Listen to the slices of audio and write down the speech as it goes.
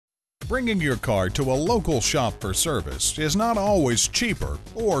Bringing your car to a local shop for service is not always cheaper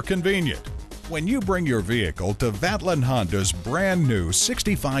or convenient. When you bring your vehicle to Vatland Honda's brand new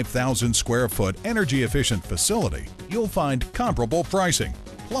 65,000 square foot energy efficient facility, you'll find comparable pricing,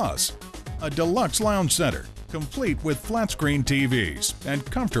 plus a deluxe lounge center complete with flat screen TVs and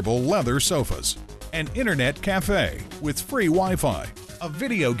comfortable leather sofas, an internet cafe with free Wi-Fi, a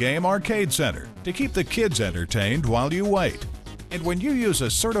video game arcade center to keep the kids entertained while you wait. And when you use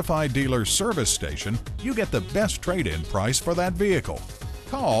a certified dealer service station, you get the best trade-in price for that vehicle.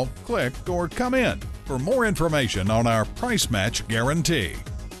 Call, click, or come in for more information on our price match guarantee.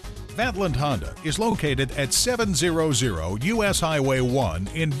 Vatland Honda is located at 700 US Highway 1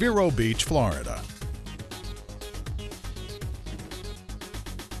 in Vero Beach, Florida.